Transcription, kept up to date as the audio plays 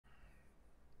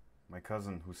My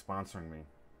cousin who's sponsoring me,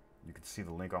 you can see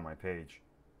the link on my page.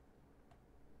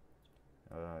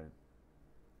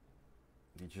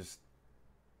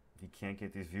 He can't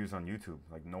get these views on YouTube.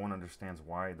 Like, no one understands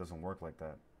why it doesn't work like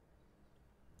that.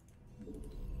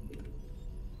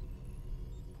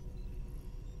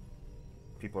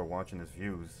 People are watching his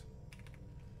views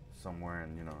somewhere,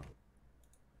 and you know,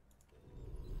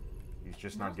 he's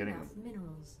just not getting them.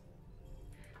 Minerals.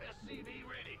 SCV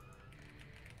ready.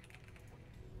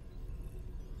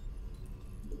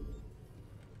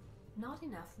 Not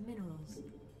enough minerals.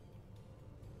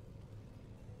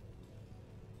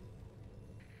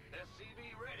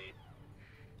 SCV ready.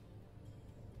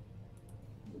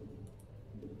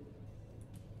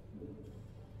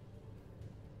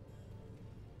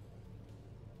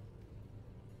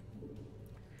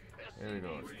 There we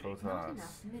go, it's Not HOTS.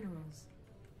 enough minerals.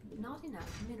 Not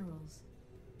enough minerals.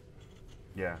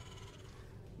 Yeah.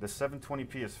 The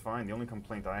 720p is fine. The only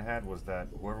complaint I had was that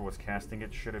whoever was casting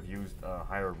it should have used a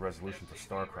higher resolution for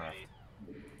StarCraft.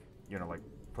 You know, like,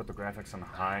 put the graphics on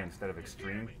high instead of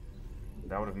extreme.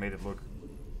 That would have made it look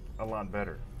a lot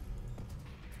better.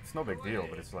 It's no big deal,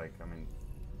 but it's like, I mean...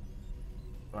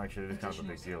 Well, actually, it is kind of a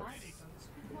big deal.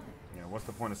 You know, what's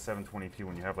the point of 720p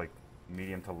when you have, like,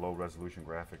 medium to low resolution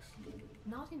graphics?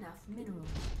 Not enough minerals.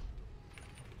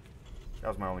 That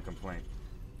was my only complaint.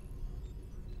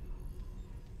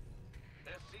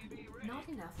 Not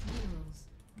enough minerals.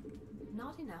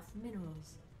 Not enough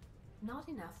minerals. Not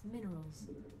enough minerals.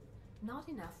 Not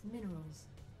enough minerals.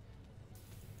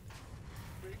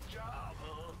 Big job,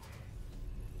 huh?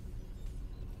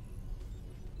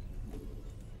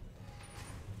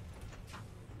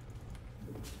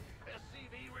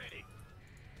 SCV ready.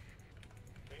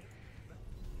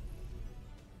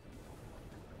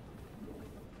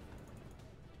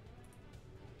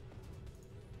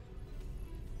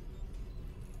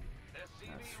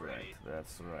 That's right,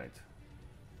 that's right.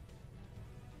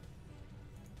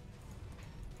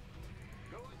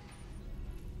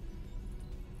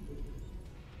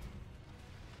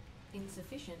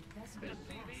 Insufficient vessel gas.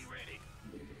 SCV ready.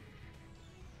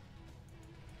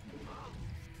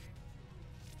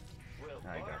 Well,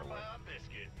 I got butter away. my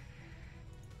biscuit.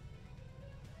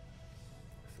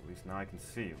 So at least now I can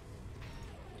see you.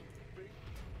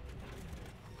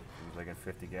 Seems like at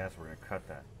 50 gas, we're gonna cut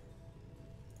that.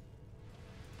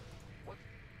 What?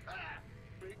 Ah!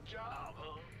 Big job,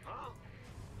 huh? Huh?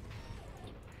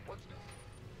 What's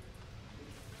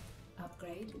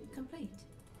Upgrade complete.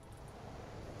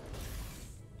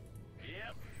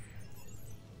 Yep.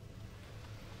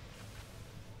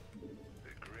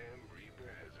 The Grim Reaper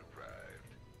has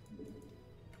arrived.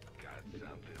 Got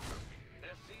something.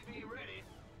 SCV ready.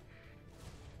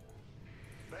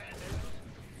 Bad news.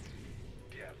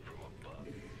 Death from above.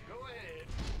 Go ahead.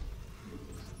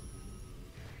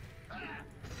 Ah!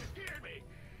 You scared me.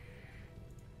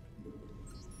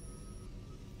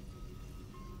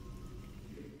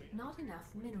 Not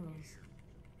enough minerals.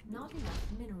 Not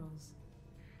enough minerals.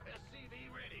 SCV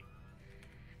ready.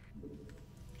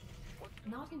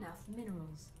 Not enough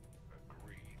minerals.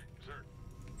 Agreed. Sir.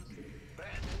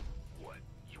 Bad news. What?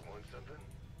 You want something?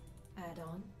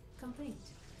 Add-on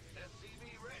complete.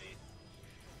 SCV ready.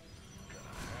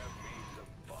 Gonna have me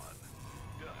some fun.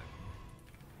 Done.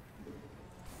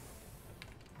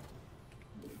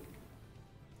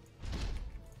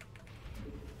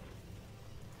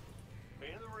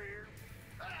 In the rear.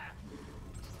 Ah!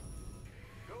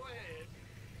 Go ahead.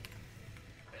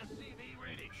 SCV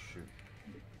ready. Shoot.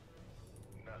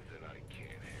 Nothing I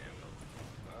can't handle.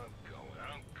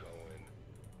 I'm going.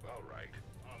 All right,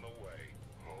 on the way.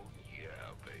 Oh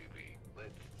yeah, baby.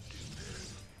 Let's do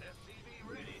this. SCV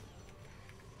ready.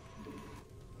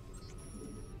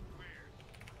 We're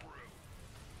through.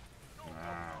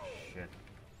 Ah, shit.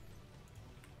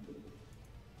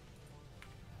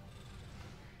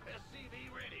 SCV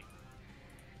ready.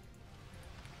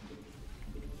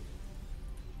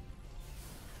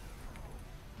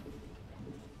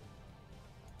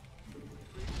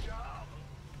 Big job.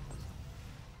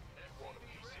 SCV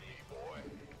ready, boy.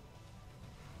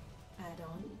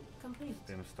 Add-on complete.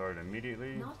 Didn't start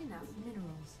immediately. Not enough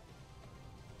minerals.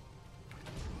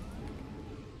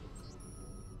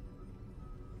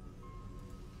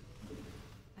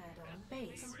 Add-on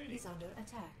base is under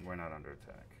attack. We're not under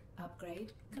attack.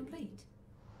 Upgrade complete.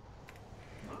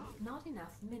 Not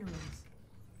enough minerals.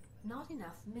 Not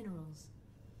enough minerals.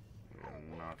 We are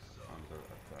not under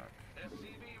attack.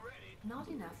 SCV ready. Not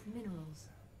enough minerals.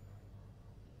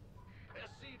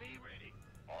 SCV ready.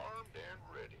 Armed and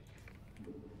ready.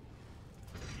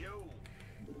 Yo.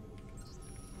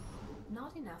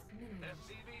 Not enough minerals.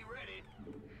 SCV ready.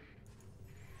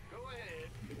 Go ahead.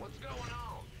 Let's go.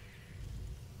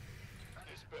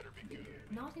 be good.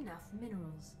 Not enough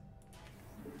minerals.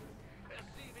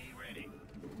 SCV ready.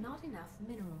 Not enough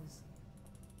minerals.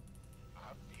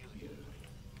 I feel you.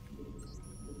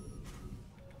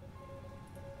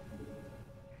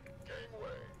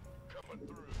 Gangway, coming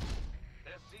through.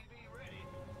 SCV ready.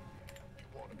 You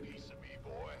want a piece of me,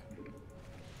 boy?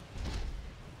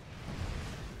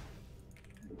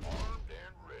 Armed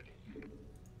and ready.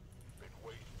 Been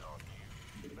waiting on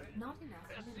you. Not enough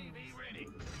SCV minerals. ready.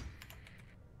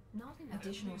 Not enough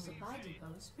additional supply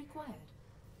depots required.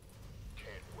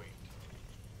 Can't wait.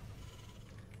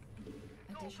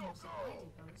 Additional go, supply go.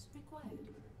 depots required.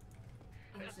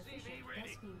 Insufficient ready.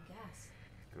 Vespene gas.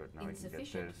 Good, now we can get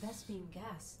Insufficient this. Vespene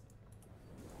gas.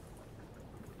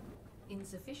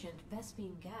 Insufficient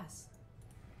Vespene gas.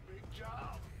 Big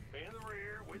job. In the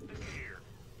rear with the gear.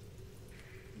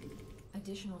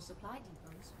 Additional supply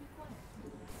depots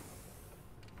required.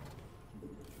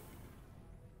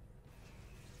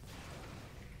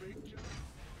 Big job.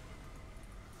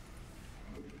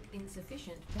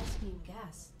 Insufficient Vespene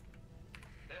gas.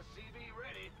 SCV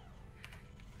ready.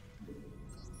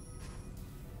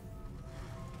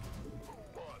 Who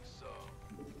wants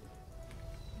some?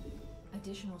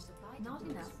 Additional supply not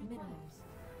enough minerals.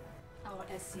 Our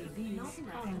SCVs Not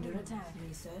enough are under minerals. attack.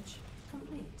 Research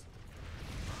complete.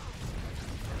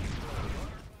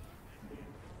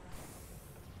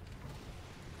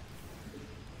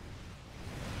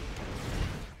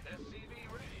 SCV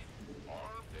ready.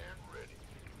 Armed and ready.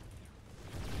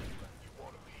 You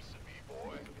want a piece of me,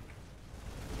 boy?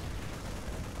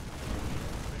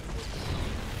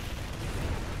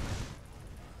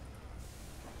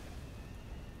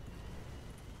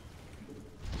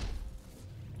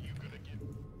 You gonna get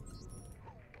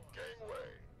gangway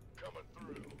coming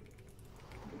through.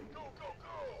 Go, go,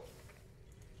 go!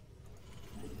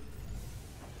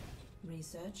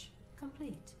 Research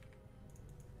complete.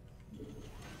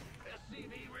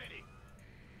 SCV ready.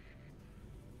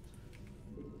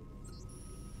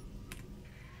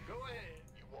 Go ahead.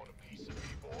 You want a piece of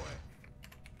me, boy?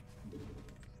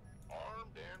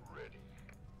 Armed and ready.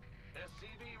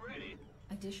 SCV ready.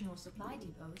 Additional supply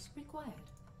depots required.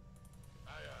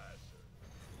 Aye, aye, sir.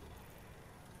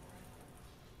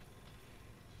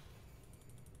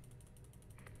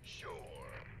 Sure.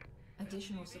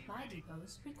 Additional supply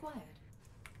depots required.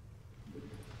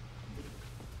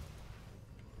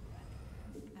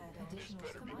 Add additional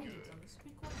better be supply good. depots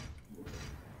required.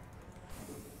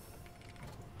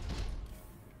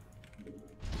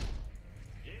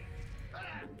 Yeah.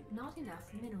 Ah! Not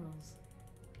enough minerals.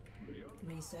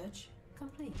 Research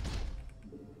complete.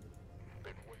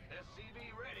 Been waiting.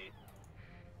 SCV ready.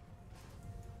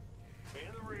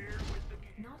 In the rear with the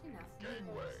gear. Not enough Gangway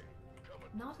minerals.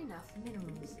 coming. Not enough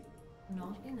minerals.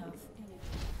 Not enough energy.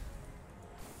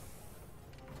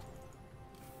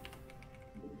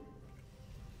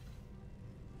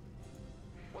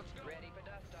 What's going Ready for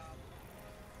dust off.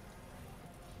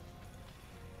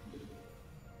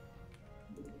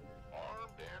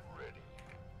 Armed and ready.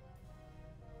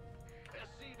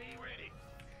 SCV ready.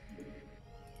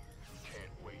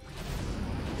 Can't wait.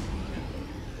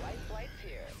 Light flight's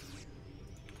here.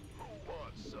 Who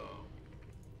wants some?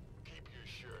 Keep your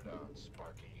shirt on,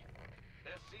 Sparky.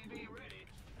 SCV ready.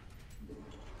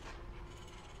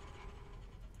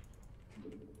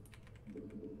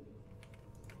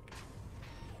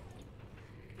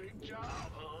 Big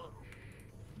job, huh?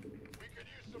 We could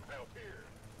use some help here.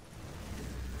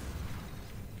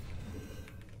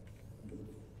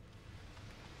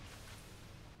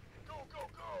 Go, go,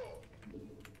 go!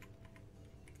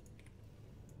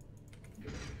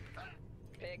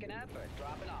 Picking up or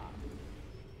dropping off.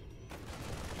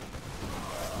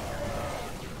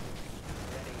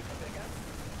 Ready for pickup.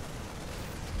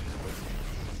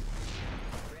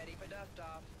 Ready for dust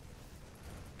off.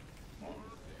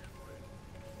 Armed and ready.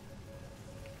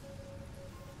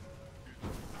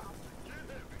 It's about to get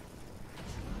heavy.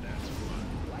 That's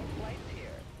right. Light flight's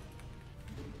here.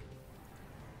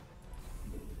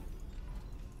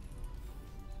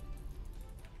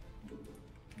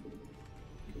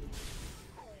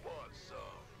 Who wants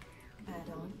some?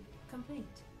 Add-on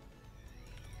complete.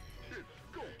 It's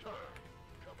go time.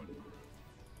 Coming through.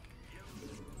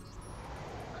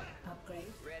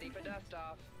 Upgrade. Ready for dust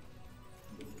off.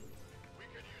 We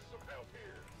could use some help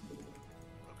here.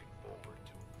 Looking forward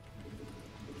to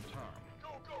it. Time.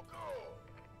 Go, go, go!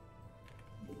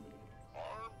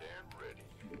 Armed and ready.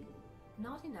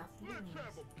 Not enough Let's have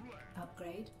minerals. a blast.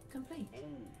 Upgrade complete.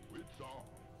 Oh, it's on.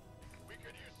 We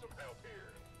could use some help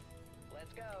here.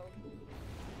 Let's go.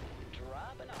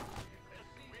 Dropping off.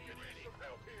 We could use some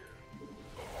help here.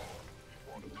 Oh, you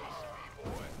want a piece of me,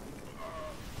 boy?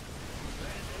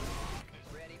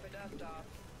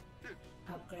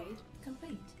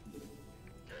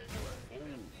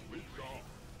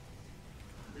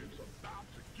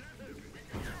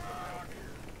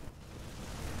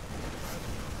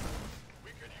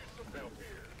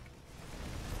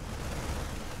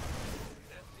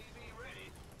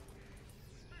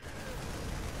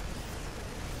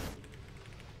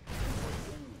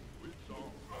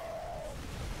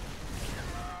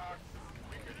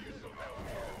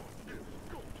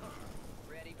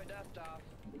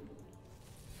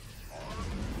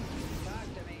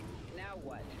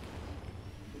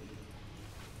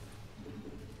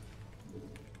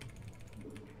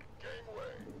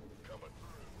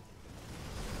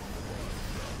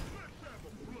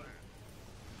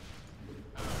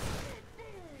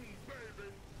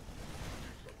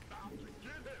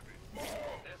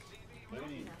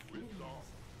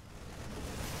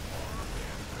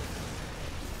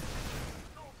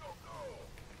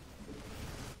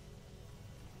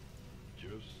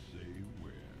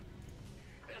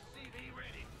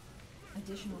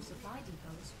 Additional supply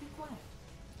depots required.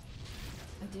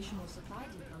 Additional supply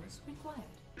depots required.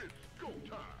 It's go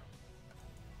time.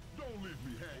 Don't leave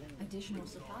me hanging. Additional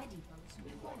supply depots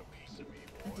required. Piece of me,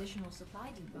 boy. Additional supply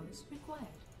depots required.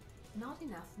 Not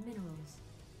enough minerals.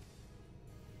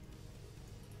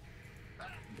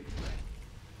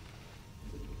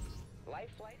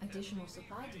 Life flight. Additional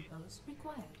supply depots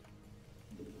required.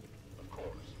 Of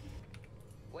course.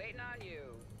 Waiting on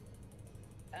you.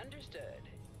 Understood.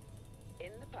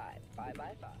 In the pipe, 5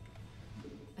 by 5.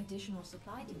 Additional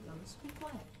supply depots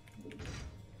required.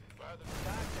 By the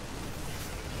Doctor,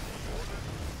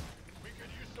 we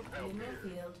could use some help Mineral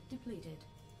here. field depleted.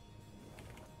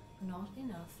 Not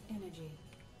enough energy.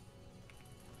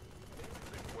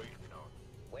 Been waiting on.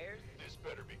 where's This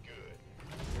better be good.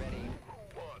 ready?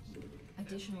 Who wants it?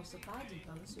 Additional supply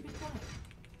depots required.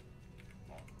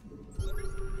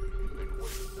 Been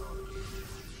waiting on it.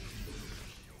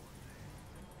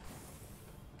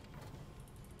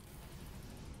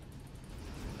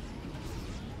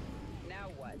 Now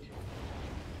what?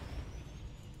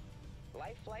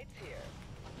 Life flight's here.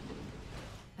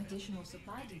 Additional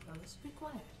supply depots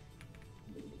required.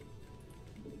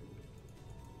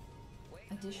 Wait.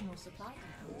 Additional supply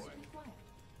depots required.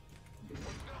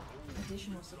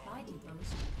 Additional supply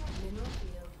depots required. Mineral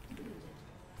field depleted.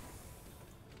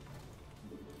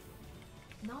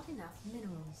 Not enough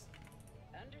minerals.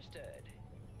 Understood.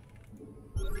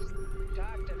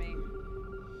 Talk to me.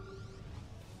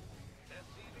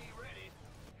 SCV ready.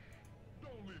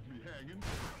 Don't leave me hanging.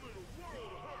 I'm in a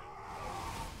world of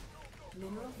hurt.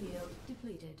 Mineral field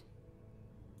depleted.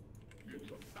 It's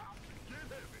about to get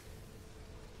heavy.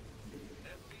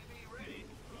 SCV ready.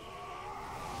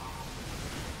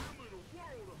 I'm in a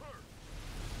world of hurt.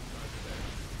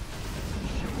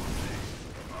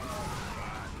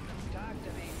 Talk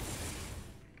to me.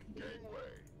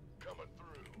 Gangway coming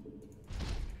through.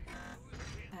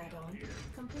 Add-on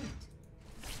complete.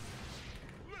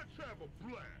 Let's have a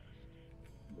blast.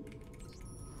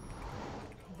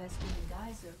 Vesting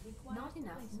geyser required. Not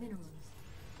enough minerals.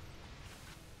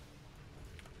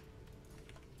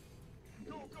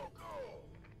 Go, go, go.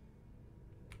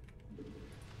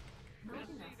 Not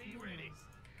enough minerals.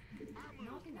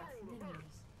 Not enough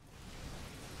minerals.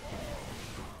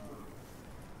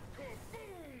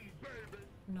 Kaboom, baby.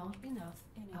 Not enough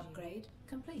energy. Upgrade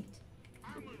complete.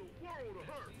 I'm in a world of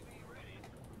hurt.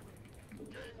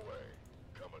 Gangway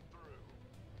coming through.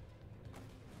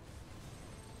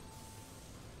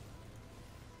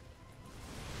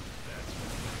 That's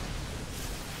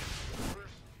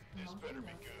First, this Not better be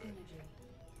enough good. energy.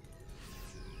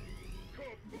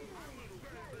 Kaboom, little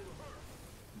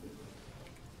baby.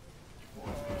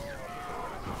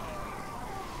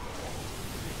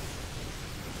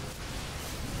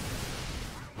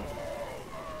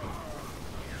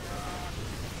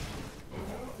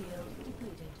 Mineral field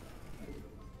depleted.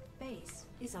 Base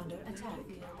is under attack.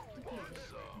 Field depleted.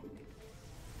 Some.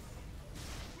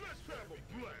 Let's have a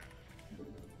blast.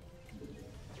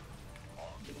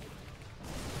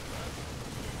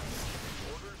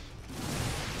 Orders?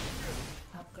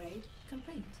 Upgrade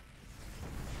complete.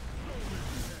 Who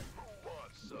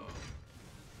wants some?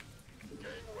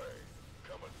 Gangway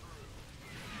coming through.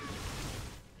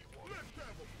 Let's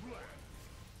have a blast.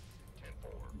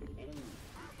 10-4. I'm in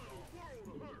a world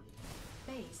of hurt.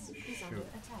 Base is under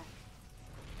attack.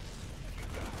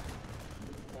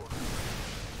 Orders.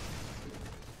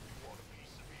 You want a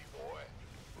piece of me, boy?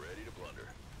 Ready to blunder.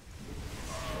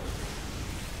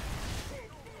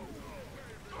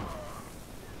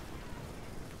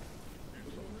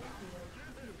 Mineral field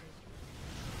depleted.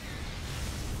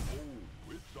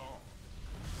 Oh, it's on.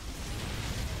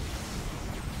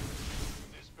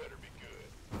 This better be good.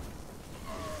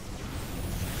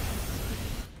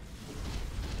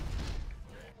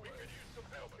 We could use some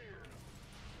help here.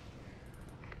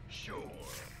 Sure.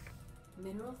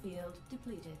 Mineral field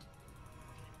depleted.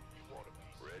 You want a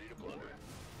piece? Ready to blunder.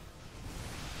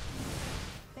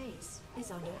 Base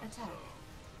is under attack.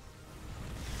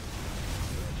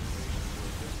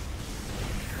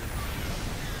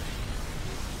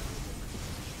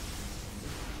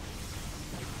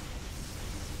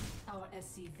 Our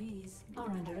SCVs are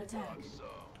under attack. So.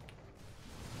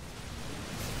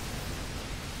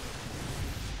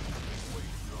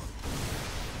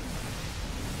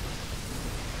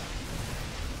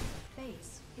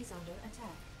 Base is under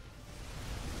attack.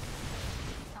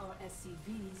 Our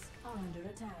SCVs are under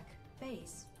attack.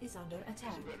 Base is under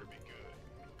attack. This better be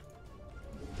good.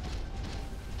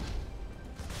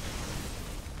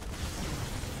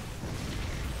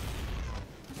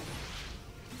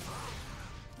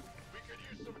 We could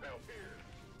use some help here.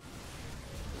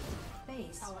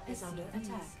 Base Our is under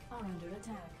attack. Are under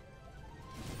attack.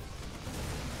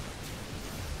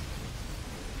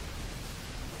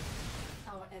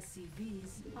 Our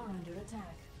SCVs are under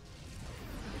attack.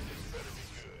 This better be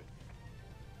good.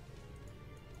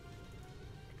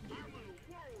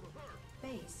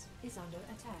 Base is under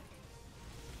attack.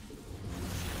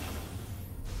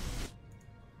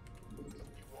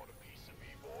 You want a piece of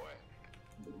me, boy?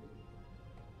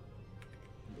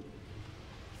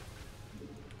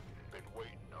 Been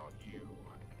waiting on you.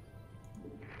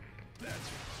 That's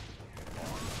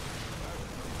right.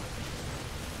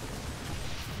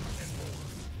 And more.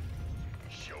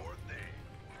 Sure thing.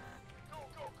 Go,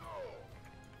 go, go!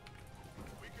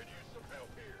 We could use some help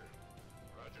here.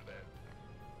 Roger that.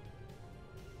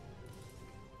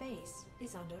 Base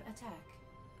is under attack.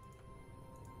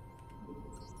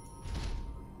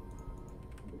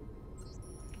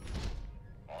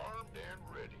 Armed and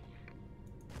ready.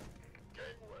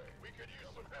 Gangway, we could use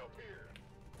some help here.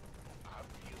 I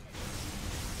feel you.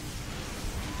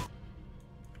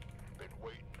 Been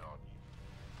waiting on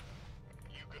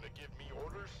you. You gonna give me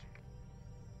orders?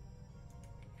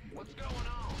 What's going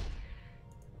on?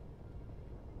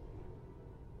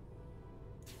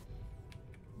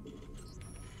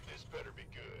 This better be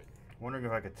good. Wondering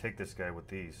if I could take this guy with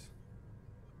these.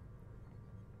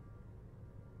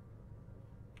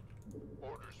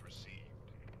 Orders received.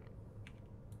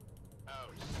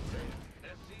 Outstanding.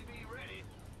 SCV ready.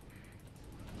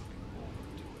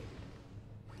 Do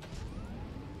it.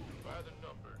 By the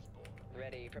numbers, boy.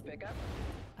 Ready for pickup?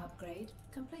 Upgrade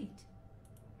complete.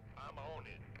 I'm on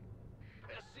it.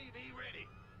 SCV ready.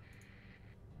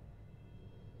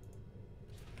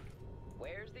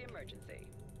 Where's the emergency?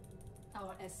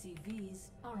 Our SCVs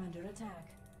are under attack.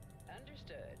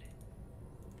 Understood.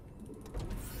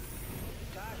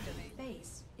 Talk to me.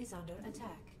 Base is under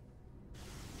attack.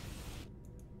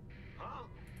 Huh?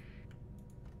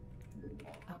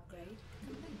 Upgrade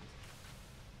complete.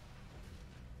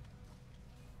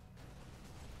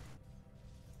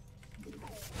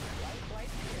 Light flight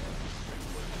here.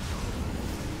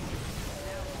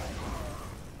 Now what?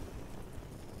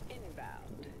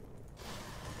 Inbound.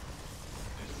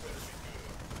 This better be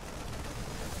good.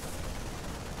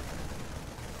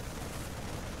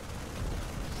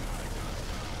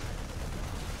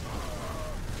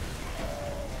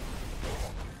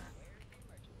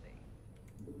 Emergency.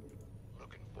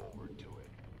 Looking forward to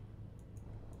it.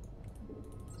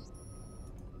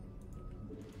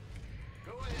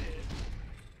 Go ahead.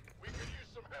 We could use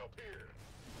some help here.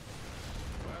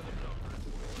 By the numbers.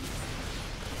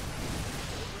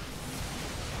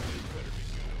 This better be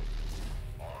good.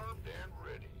 Armed and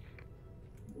ready.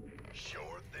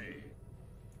 Sure thing.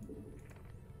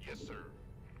 Yes, sir.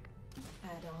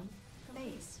 Add-on.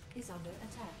 Base is under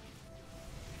attack.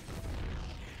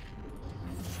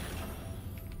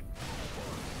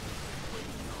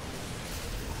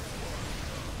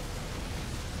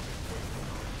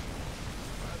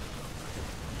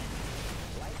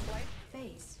 Light flight.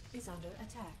 Base is under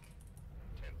attack.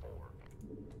 10-4.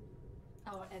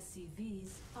 Our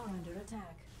SCVs are under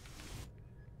attack.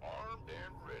 Armed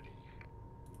and ready.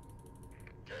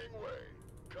 Gangway,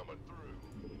 coming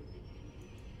through.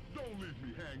 Don't leave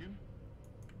me hanging.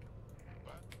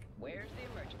 But Where's the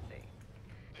emergency?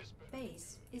 this better.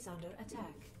 Base is under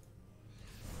attack.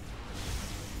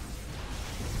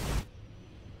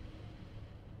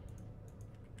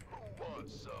 Who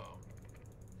wants some?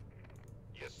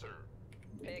 Yes, sir.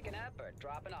 Picking up or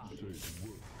dropping off? Been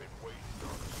waiting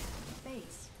on it.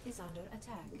 Base is under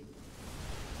attack.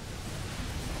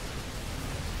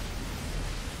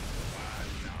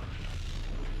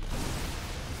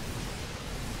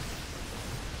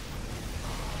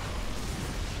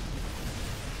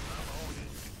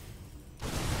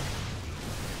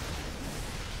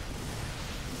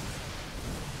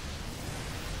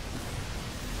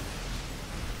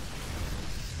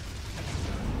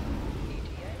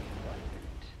 ETA 1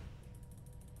 minute.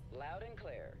 Loud and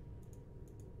clear.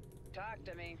 Talk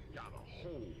to me. Got a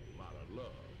whole lot of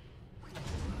love.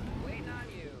 Waiting on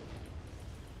you.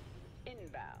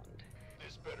 Inbound.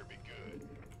 This better be good.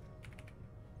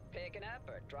 Picking up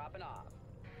or dropping off?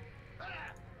 Ah!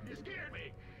 You scared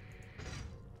me!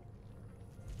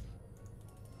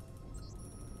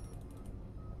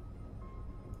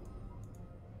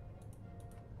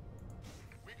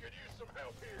 We could use some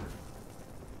help here.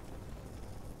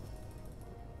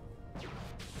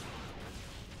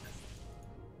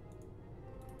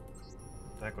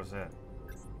 The heck was that?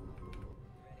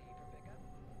 Ready for pickup?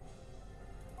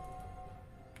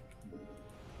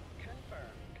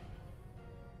 Confirmed.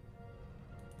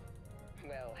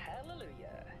 Well,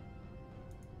 hallelujah.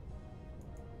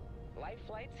 Life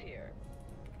flight's here.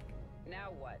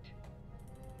 Now what?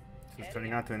 It's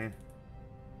turning out to an.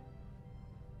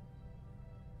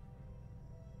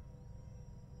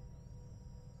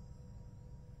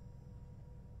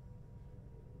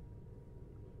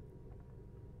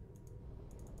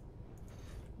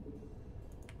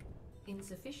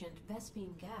 Insufficient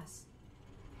Vespine gas.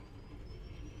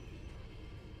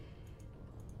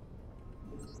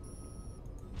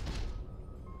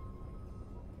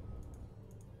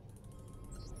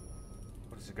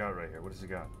 What does he got right here? What does he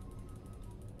got?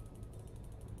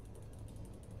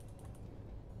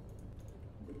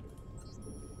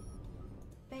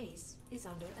 Base is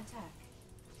under attack.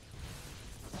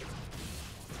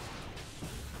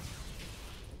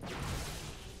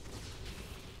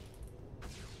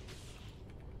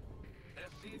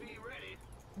 SCV ready.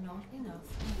 Not enough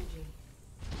energy.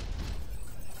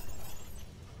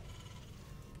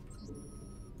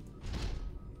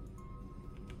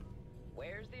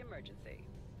 Where's the emergency?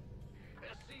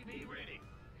 SCV ready.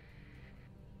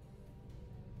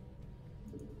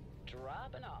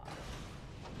 Dropping off.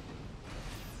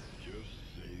 Just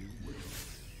say when.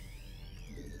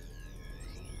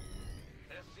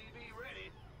 SCV ready.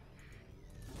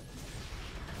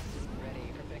 Ready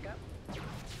for pickup?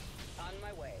 On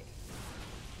my way.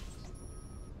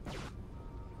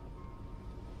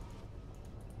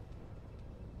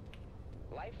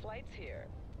 Life flight's here.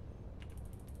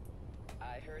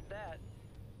 I heard that.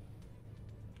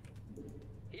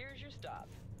 Here's your stop.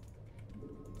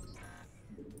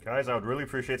 Guys, I would really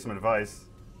appreciate some advice.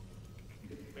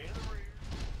 Man in the rear.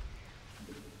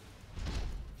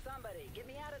 Somebody, get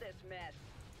me out of this mess.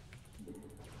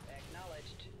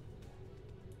 Acknowledged.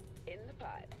 In the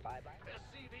pot. 5 by.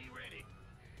 SCV ready.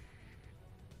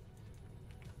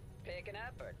 Picking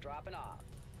up or dropping off?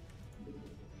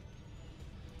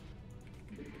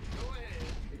 Go ahead.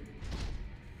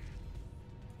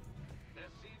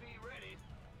 SCV ready.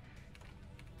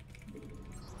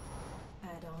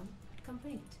 Add-on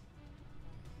complete.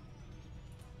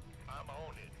 I'm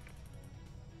on it.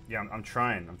 Yeah, I'm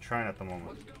trying. I'm trying at the moment.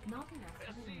 Let's go. Not enough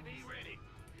SCV minerals. ready.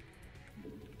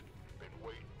 Been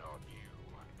waiting on you.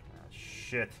 Ah,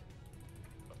 shit.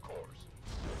 Of course.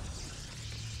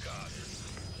 Got it.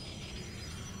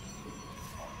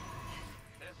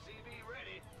 SCV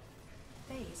ready.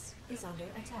 Base is under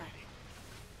attack.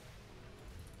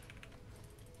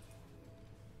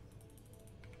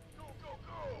 Go, go,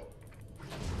 go.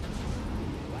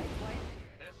 Life flight?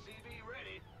 SCV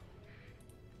ready.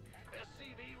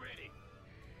 SCV ready.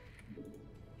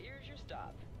 Here's your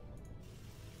stop.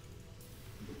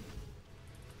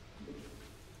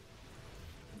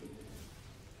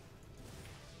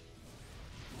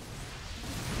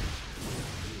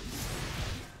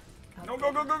 Go,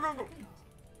 go, go, go, go, go.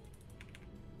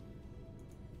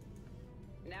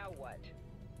 Now what?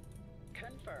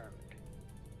 Confirmed.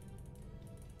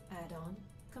 Add-on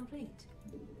complete.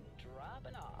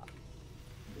 Dropping off.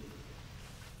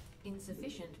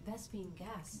 Insufficient Vespine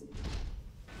gas.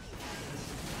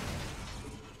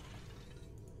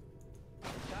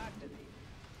 Talk to me.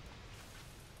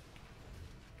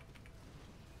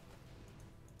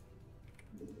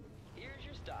 Here's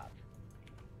your stop.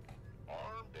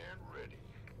 Armed and ready.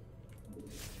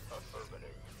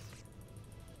 Affirmative.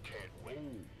 Can't wait.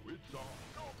 Oh, it's on.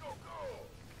 Go, go, go.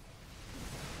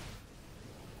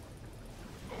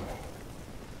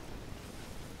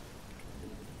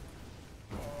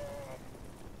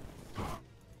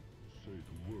 Say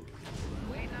the word.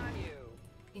 Waiting on you.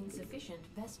 Insufficient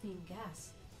Vespine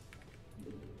gas.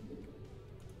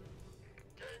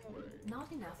 Gangway.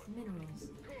 Not enough minerals.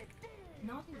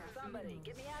 Not enough Somebody, minerals.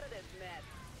 get me out of this mess.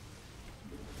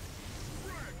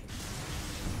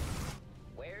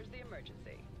 Where's the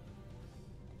emergency?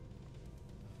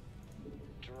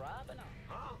 Dropping off.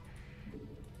 Huh?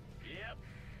 Yep.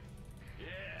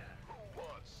 Yeah. Who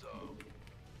wants some?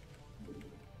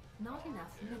 Not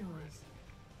enough minerals.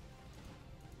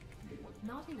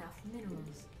 Not enough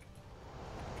minerals.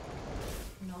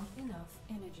 Not enough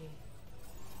energy.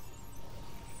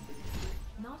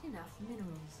 Not enough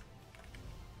minerals.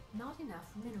 Not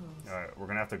enough minerals. Alright, we're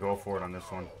gonna have to go for it on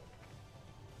this one.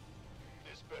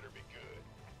 This better be good.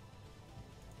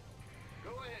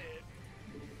 Go ahead.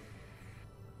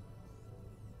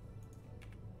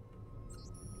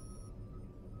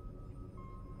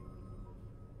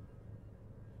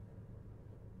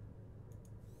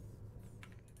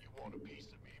 You want a piece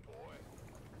of me, boy?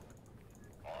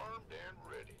 Armed and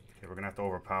ready. Okay, we're gonna have to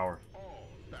overpower. All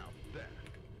about that.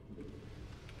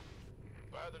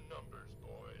 By the numbers,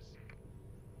 boys.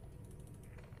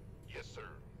 Yes, sir.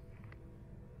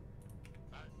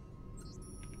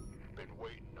 I've been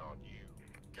waiting on you.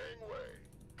 Gangway.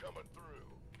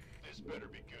 better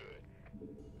be good.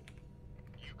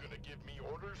 You gonna give me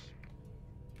orders?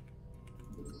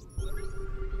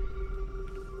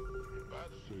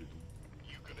 BaseTrade.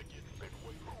 You gonna get big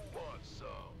way? Who wants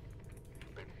some?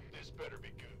 This better be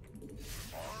good.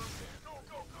 Arm and go,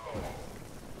 go, go!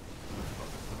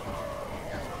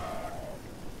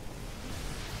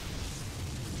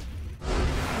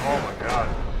 Oh my god.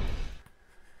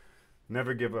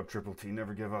 Never give up, Triple T.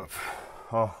 Never give up.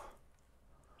 Oh.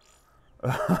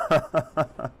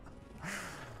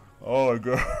 Oh my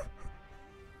god.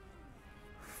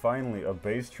 Finally, a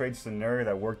base trade scenario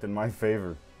that worked in my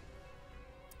favor.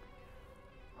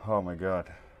 Oh my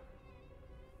god.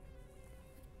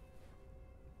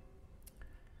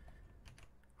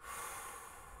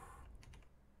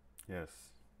 Yes.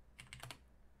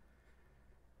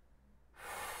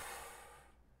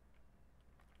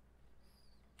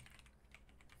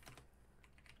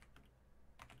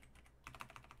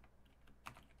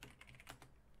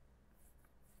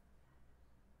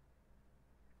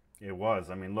 It was.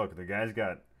 I mean, look, the guy's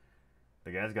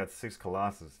got 6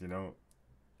 Colossus, you know.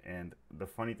 And the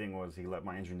funny thing was, he let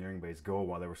my engineering base go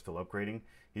while they were still upgrading.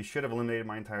 He should have eliminated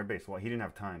my entire base. Well, he didn't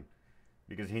have time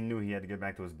because he knew he had to get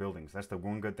back to his buildings. That's the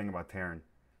one good thing about Terran.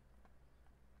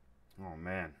 Oh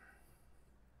man,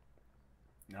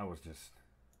 that was just